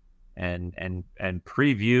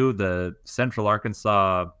preview the Central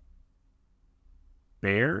Arkansas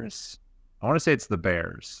Bears. I want to say it's the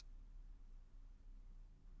Bears.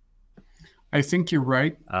 I think you're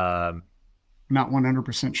right. Not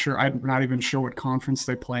 100% sure. I'm not even sure what conference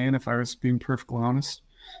they play in, if I was being perfectly honest.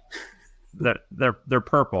 They're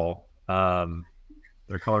purple.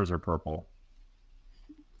 Their colors are purple.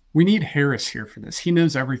 We need Harris here for this. He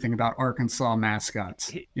knows everything about Arkansas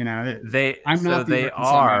mascots. You know, they are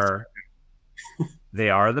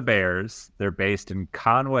the Bears. They're based in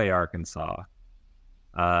Conway, Arkansas,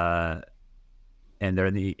 and they're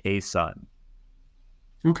in the A-Sun.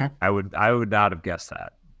 Okay, I would not have guessed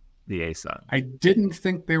that. The A-Sun. I didn't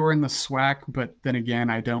think they were in the SWAC, but then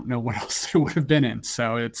again, I don't know what else they would have been in.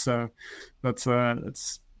 So it's that's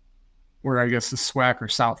where I guess the SWAC or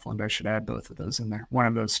Southland. I should add both of those in there. One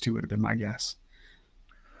of those two would have been my guess.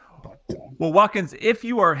 But, well, Watkins, if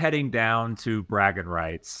you are heading down to bragging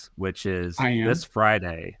rights, which is this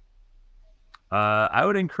Friday, I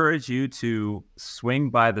would encourage you to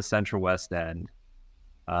swing by the Central West End.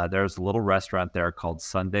 There's a little restaurant there called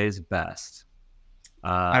Sunday's Best.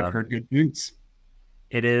 I've heard good things.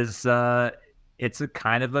 It is. It's a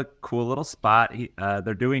kind of a cool little spot.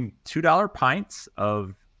 They're doing $2 pints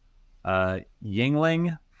of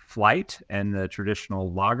Yingling Flight and the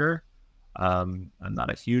traditional lager. I'm not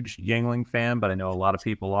a huge Yingling fan, but I know a lot of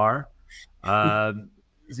people are. So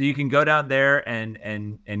you can go down there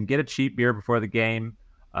and get a cheap beer before the game.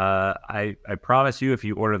 I promise you, if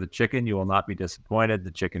you order the chicken, you will not be disappointed. The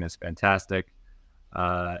chicken is fantastic.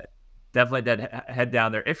 Definitely head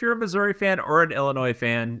down there. If you're a Missouri fan or an Illinois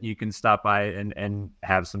fan, you can stop by and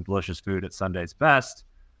have some delicious food at Sunday's Best.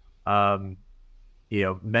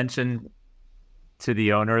 Mention to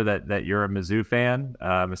the owner that you're a Mizzou fan.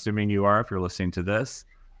 I'm assuming you are if you're listening to this,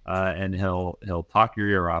 and he'll talk your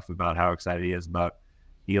ear off about how excited he is about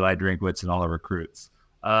Eli Drinkwitz and all the recruits.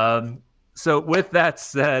 So with that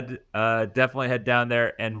said, definitely head down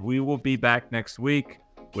there, and we will be back next week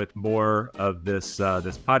with more of this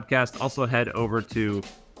podcast. Also head over to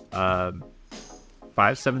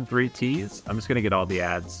 573 Tees. I'm just going to get all the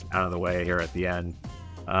ads out of the way here at the end.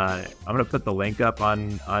 I'm going to put the link up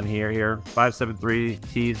on here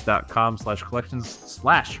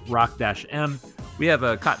 573tees.com/collections/rock-m. We have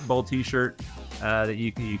a Cotton Bowl t-shirt that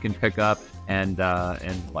you can pick up, and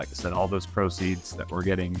like I said, all those proceeds that we're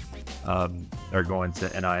getting are going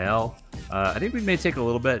to NIL. I think we may take a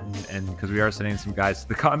little bit, and because we are sending some guys to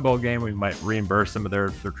the Cotton Bowl game, we might reimburse some of their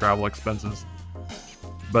travel expenses,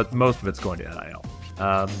 but most of it's going to NIL.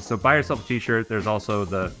 So buy yourself a t-shirt. There's also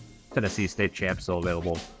the Tennessee State Champ still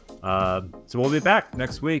available. So we'll be back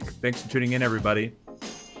next week. Thanks for tuning in, everybody.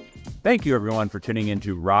 Thank you, everyone, for tuning in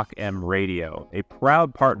to Rock M Radio, a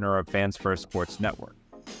proud partner of Fans First Sports Network.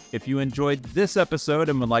 If you enjoyed this episode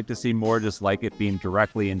and would like to see more just like it beamed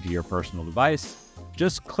directly into your personal device,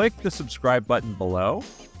 just click the subscribe button below.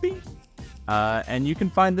 And you can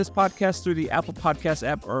find this podcast through the Apple Podcast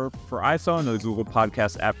app or for iPhone, or the Google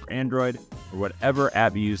Podcast app for Android, or whatever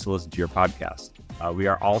app you use to listen to your podcast. We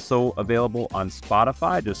are also available on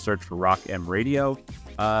Spotify. Just search for Rock M Radio.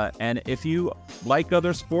 And if you like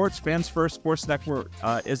other sports, Fans First Sports Network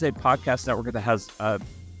is a podcast network that has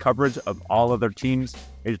coverage of all other teams,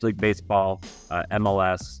 Major League Baseball,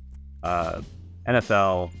 MLS,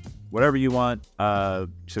 NFL, whatever you want to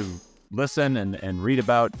listen and read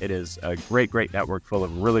about. It is a great network full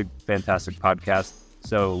of really fantastic podcasts.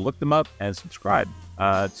 So look them up and subscribe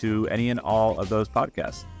to any and all of those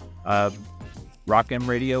podcasts. Rock M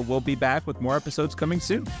Radio will be back with more episodes coming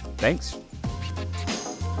soon. Thanks.